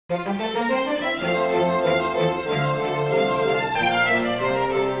A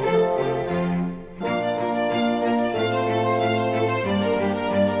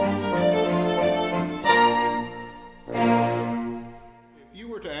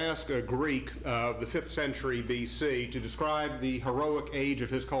Greek of the 5th century BC to describe the heroic age of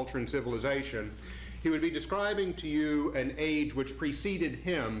his culture and civilization, he would be describing to you an age which preceded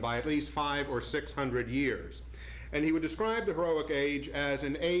him by at least 500 or 600 years. And he would describe the heroic age as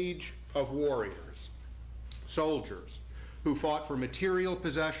an age of warriors, soldiers, who fought for material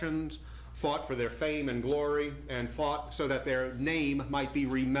possessions, fought for their fame and glory, and fought so that their name might be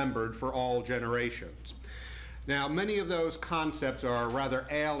remembered for all generations. Now, many of those concepts are rather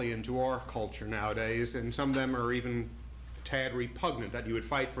alien to our culture nowadays, and some of them are even a tad repugnant, that you would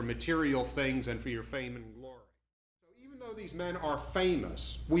fight for material things and for your fame and glory. So even though these men are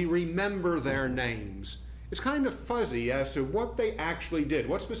famous, we remember their names. It's kind of fuzzy as to what they actually did,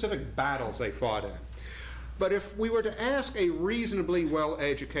 what specific battles they fought in. But if we were to ask a reasonably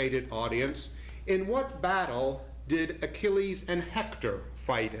well-educated audience, in what battle did Achilles and Hector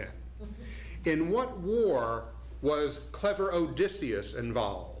fight in? In what war was clever Odysseus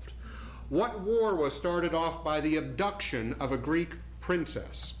involved? What war was started off by the abduction of a Greek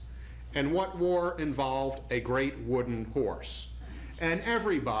princess? And what war involved a great wooden horse? And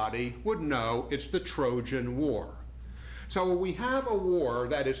everybody would know it's the Trojan War. So we have a war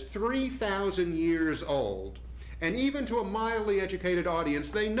that is 3,000 years old, and even to a mildly educated audience,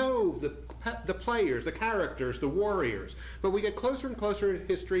 they know the players, the characters, the warriors. But we get closer and closer in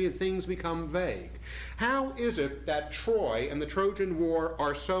history and things become vague. How is it that Troy and the Trojan War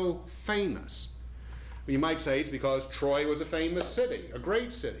are so famous? You might say it's because Troy was a famous city, a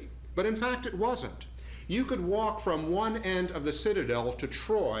great city. But in fact, it wasn't. You could walk from one end of the citadel to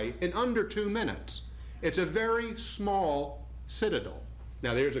Troy in under 2 minutes. It's a very small citadel.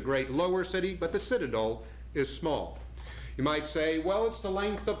 Now, there's a great lower city, but the citadel is small. You might say, well, it's the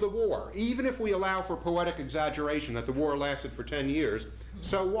length of the war. Even if we allow for poetic exaggeration that the war lasted for 10 years,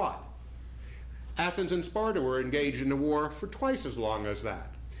 so what? Athens and Sparta were engaged in a war for twice as long as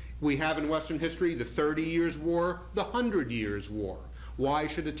that. We have in Western history the 30 Years' War, the 100 Years' War. Why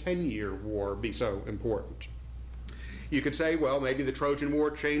should a 10-year war be so important? You could say, well, maybe the Trojan War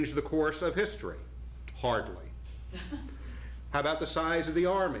changed the course of history. Hardly. How about the size of the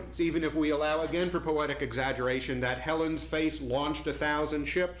armies? Even if we allow again for poetic exaggeration that Helen's face launched 1,000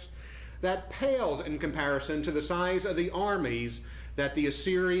 ships, that pales in comparison to the size of the armies that the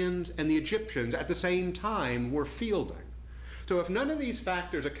Assyrians and the Egyptians at the same time were fielding. So if none of these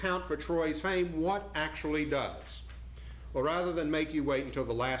factors account for Troy's fame, what actually does? Well, rather than make you wait until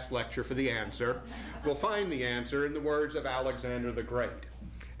the last lecture for the answer, we'll find the answer in the words of Alexander the Great.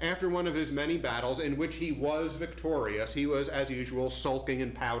 After one of his many battles in which he was victorious, he was, as usual, sulking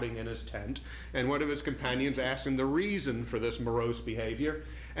and pouting in his tent, and one of his companions asked him the reason for this morose behavior,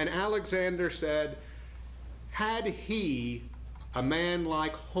 and Alexander said, had he, a man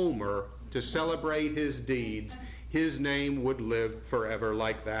like Homer, to celebrate his deeds, his name would live forever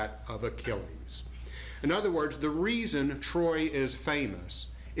like that of Achilles. In other words, the reason Troy is famous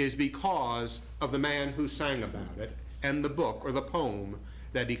is because of the man who sang about it and the book or the poem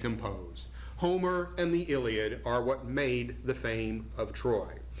that he composed. Homer and the Iliad are what made the fame of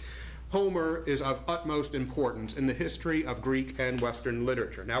Troy. Homer is of utmost importance in the history of Greek and Western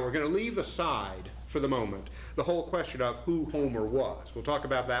literature. Now, we're going to leave aside, for the moment, the whole question of who Homer was. We'll talk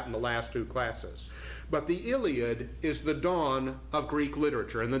about that in the last 2 classes. But the Iliad is the dawn of Greek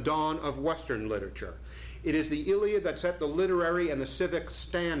literature and the dawn of Western literature. It is the Iliad that set the literary and the civic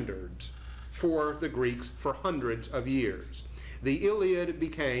standards for the Greeks for hundreds of years. The Iliad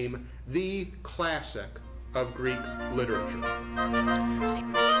became the classic of Greek literature.